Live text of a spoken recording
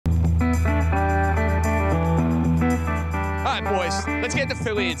Let's get to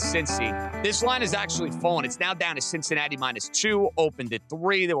Philly and Cincy. This line has actually fallen. It's now down to Cincinnati -2, opened at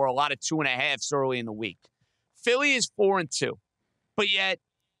 3. There were a lot of 2.5s early in the week. Philly is 4-2. But yet,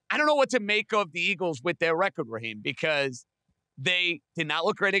 I don't know what to make of the Eagles with their record, Raheem, because they did not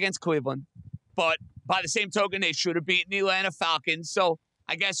look great against Cleveland. But by the same token, they should have beaten the Atlanta Falcons. So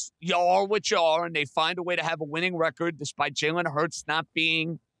I guess you are what you are, and they find a way to have a winning record despite Jalen Hurts not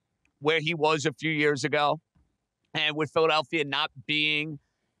being where he was a few years ago. And with Philadelphia not being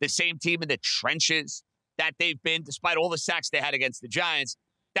the same team in the trenches that they've been, despite all the sacks they had against the Giants,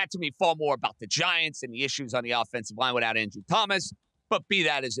 that to me far more about the Giants and the issues on the offensive line without Andrew Thomas. But be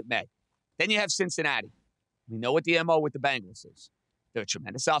that as it may. Then you have Cincinnati. We know what the MO with the Bengals is. They're a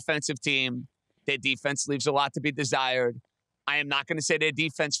tremendous offensive team. Their defense leaves a lot to be desired. I am not going to say their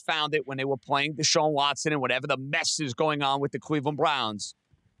defense found it when they were playing Deshaun Watson and whatever the mess is going on with the Cleveland Browns.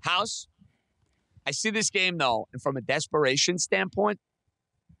 House, I see this game, though, and from a desperation standpoint,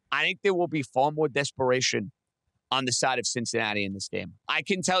 I think there will be far more desperation on the side of Cincinnati in this game. I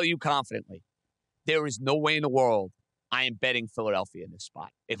can tell you confidently, there is no way in the world I am betting Philadelphia in this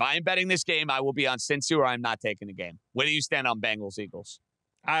spot. If I am betting this game, I will be on Cincy or I'm not taking the game. Where do you stand on Bengals-Eagles?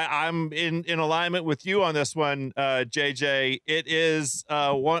 I'm in alignment with you on this one, JJ. It is,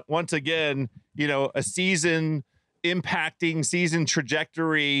 once again, a season-impacting, season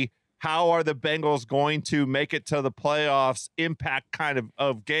trajectory. How are the Bengals going to make it to the playoffs impact kind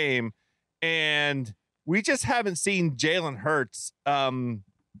of game? And we just haven't seen Jalen Hurts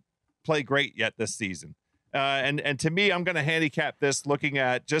play great yet this season. And to me, I'm going to handicap this looking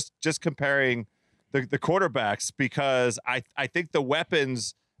at just comparing the quarterbacks, because I think the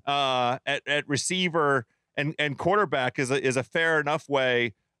weapons at receiver and quarterback is a fair enough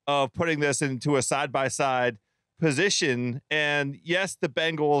way of putting this into a side-by-side position. And yes, the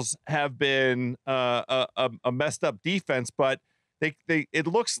Bengals have been a messed up defense, but it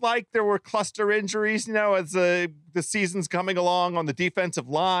looks like there were cluster injuries, as the season's coming along on the defensive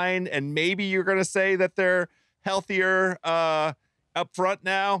line, and maybe you're going to say that they're healthier up front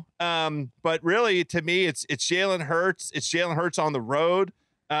now. But really, to me, it's Jalen Hurts. It's Jalen Hurts on the road.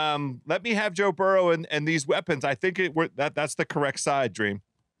 Let me have Joe Burrow and these weapons. I think that's the correct side, Dream.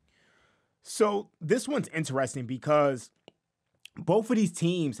 So this one's interesting because both of these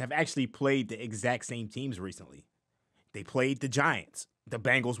teams have actually played the exact same teams recently. They played the Giants. The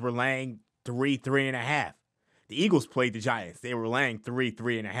Bengals were laying 3.5. The Eagles played the Giants. They were laying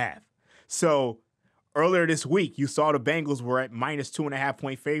 3.5. So earlier this week, you saw the Bengals were at -2.5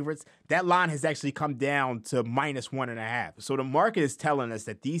 point favorites. That line has actually come down to -1.5. So the market is telling us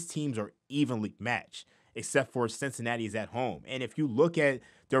that these teams are evenly matched, except for Cincinnati is at home. And if you look at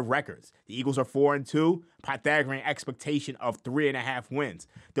their records, the Eagles are 4-2, Pythagorean expectation of 3.5 wins.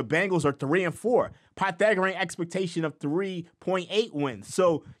 The Bengals are 3-4, Pythagorean expectation of 3.8 wins.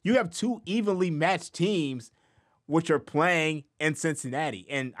 So you have two evenly matched teams which are playing in Cincinnati.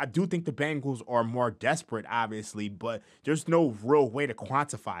 And I do think the Bengals are more desperate, obviously, but there's no real way to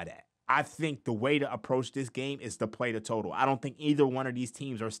quantify that. I think the way to approach this game is to play the total. I don't think either one of these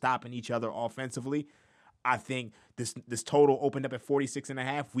teams are stopping each other offensively. I think this total opened up at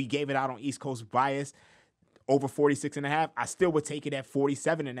 46.5. We gave it out on East Coast bias over 46.5. I still would take it at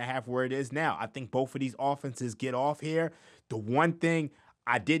 47.5 where it is now. I think both of these offenses get off here. The one thing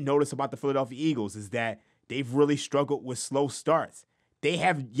I did notice about the Philadelphia Eagles is that they've really struggled with slow starts. They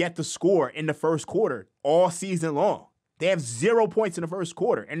have yet to score in the first quarter all season long. They have 0 points in the first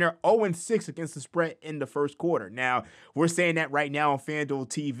quarter, and they're 0-6 against the spread in the first quarter. Now, we're saying that right now on FanDuel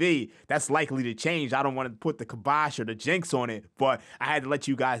TV. That's likely to change. I don't want to put the kibosh or the jinx on it, but I had to let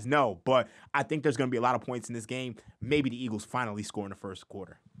you guys know. But I think there's going to be a lot of points in this game. Maybe the Eagles finally score in the first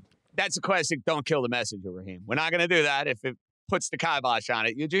quarter. That's a classic don't kill the messenger, Raheem. We're not going to do that if it puts the kibosh on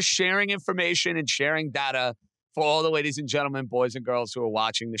it. You're just sharing information and sharing data for all the ladies and gentlemen, boys and girls who are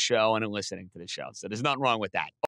watching the show and are listening to the show. So there's nothing wrong with that.